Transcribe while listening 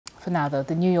For now, though,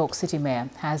 the New York City mayor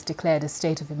has declared a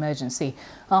state of emergency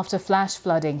after flash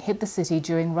flooding hit the city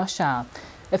during rush hour.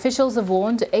 Officials have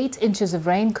warned 8 inches of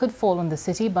rain could fall on the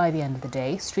city by the end of the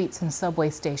day. Streets and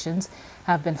subway stations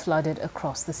have been flooded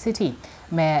across the city.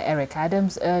 Mayor Eric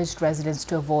Adams urged residents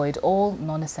to avoid all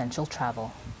non-essential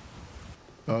travel.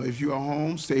 If you are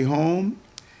home, stay home.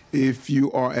 If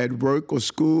you are at work or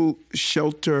school,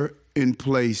 shelter in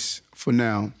place for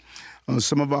now.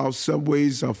 Some of our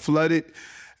subways are flooded,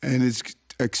 and it's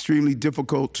extremely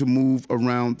difficult to move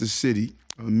around the city.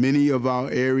 Many of our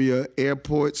area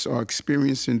airports are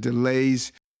experiencing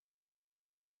delays.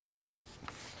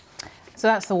 So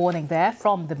that's the warning there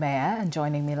from the mayor. And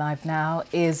joining me live now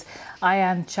is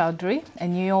Ayan Chowdhury, a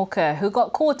New Yorker who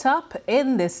got caught up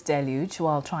in this deluge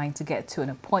while trying to get to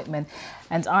an appointment.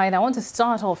 And Ayan, I want to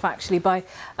start off actually by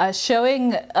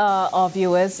showing our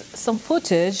viewers some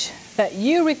footage that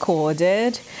you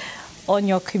recorded on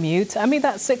your commute. I mean,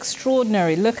 that's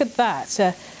extraordinary. Look at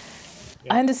that.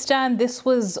 I understand this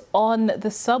was on the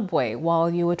subway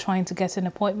while you were trying to get an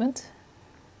appointment?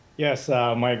 Yes,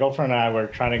 my girlfriend and I were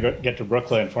trying to get to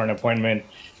Brooklyn for an appointment,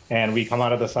 and we come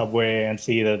out of the subway and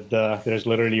see that there's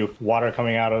literally water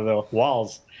coming out of the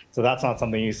walls. So that's not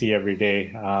something you see every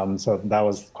day. So that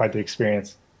was quite the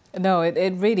experience. No,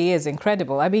 it really is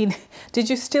incredible. I mean,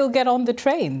 did you still get on the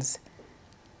trains?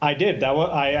 I did.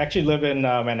 I actually live in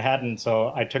Manhattan,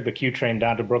 so I took the Q train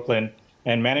down to Brooklyn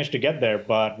and managed to get there.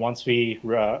 But once we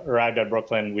arrived at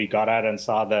Brooklyn, we got out and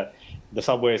saw that the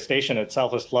subway station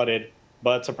itself was flooded.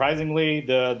 But surprisingly,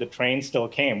 the train still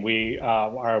came.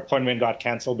 Our appointment got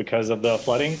canceled because of the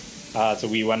flooding. So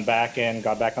we went back and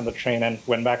got back on the train and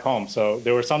went back home. So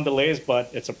there were some delays, but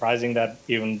it's surprising that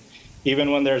even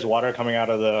when there's water coming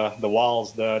out of the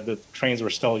walls, the trains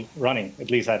were still running, at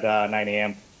least at 9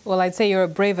 a.m. Well, I'd say you're a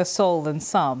braver soul than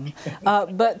some. I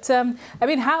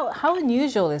mean, how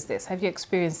unusual is this? Have you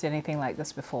experienced anything like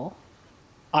this before?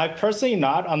 I personally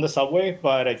not on the subway,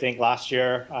 but I think last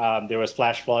year there was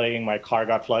flash flooding. My car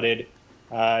got flooded.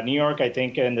 New York, I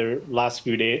think in the last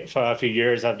few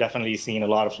years, I've definitely seen a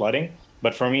lot of flooding.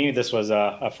 But for me, this was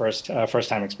a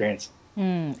first-time experience.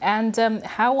 And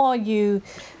how are you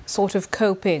sort of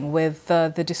coping with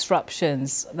the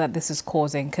disruptions that this is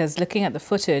causing? Because looking at the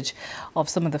footage of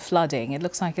some of the flooding, it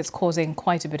looks like it's causing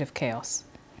quite a bit of chaos.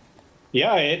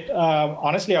 Yeah,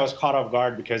 honestly, I was caught off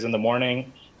guard because in the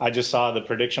morning, I just saw the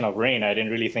prediction of rain. I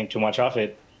didn't really think too much of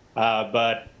it.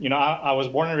 But, you know, I was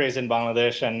born and raised in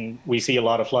Bangladesh, and we see a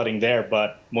lot of flooding there.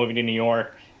 But moving to New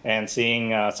York and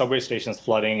seeing subway stations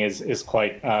flooding is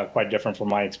quite different from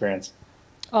my experience.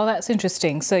 Oh, that's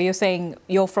interesting. So you're saying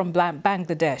you're from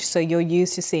Bangladesh, so you're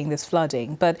used to seeing this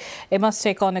flooding. But it must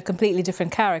take on a completely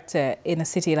different character in a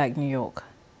city like New York.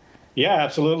 Yeah,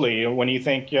 absolutely. When you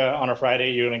think on a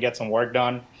Friday you're going to get some work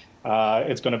done,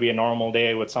 it's going to be a normal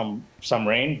day with some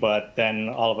rain, but then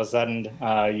all of a sudden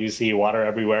you see water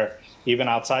everywhere. Even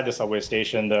outside the subway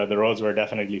station, the roads were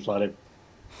definitely flooded.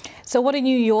 So what are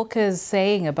New Yorkers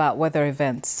saying about weather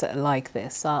events like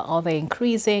this? Are they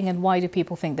increasing, and why do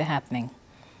people think they're happening?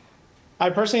 I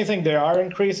personally think they are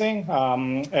increasing,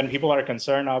 and people are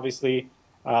concerned, obviously.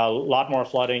 A lot more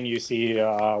flooding you see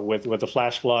with the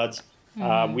flash floods.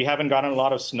 We haven't gotten a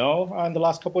lot of snow in the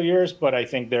last couple of years, but I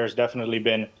think there's definitely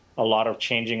been a lot of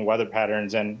changing weather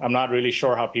patterns, and I'm not really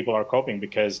sure how people are coping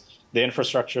because the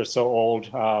infrastructure is so old.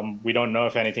 We don't know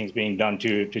if anything's being done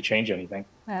to change anything.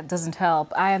 That doesn't help.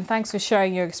 Ayan, thanks for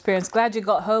sharing your experience. Glad you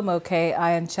got home okay.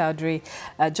 Ayan Chowdhury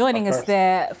joining us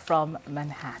there from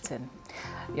Manhattan.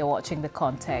 You're watching The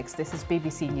Context. This is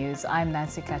BBC News. I'm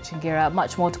Nancy Kachingira.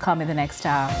 Much more to come in the next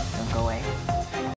hour. Don't go away.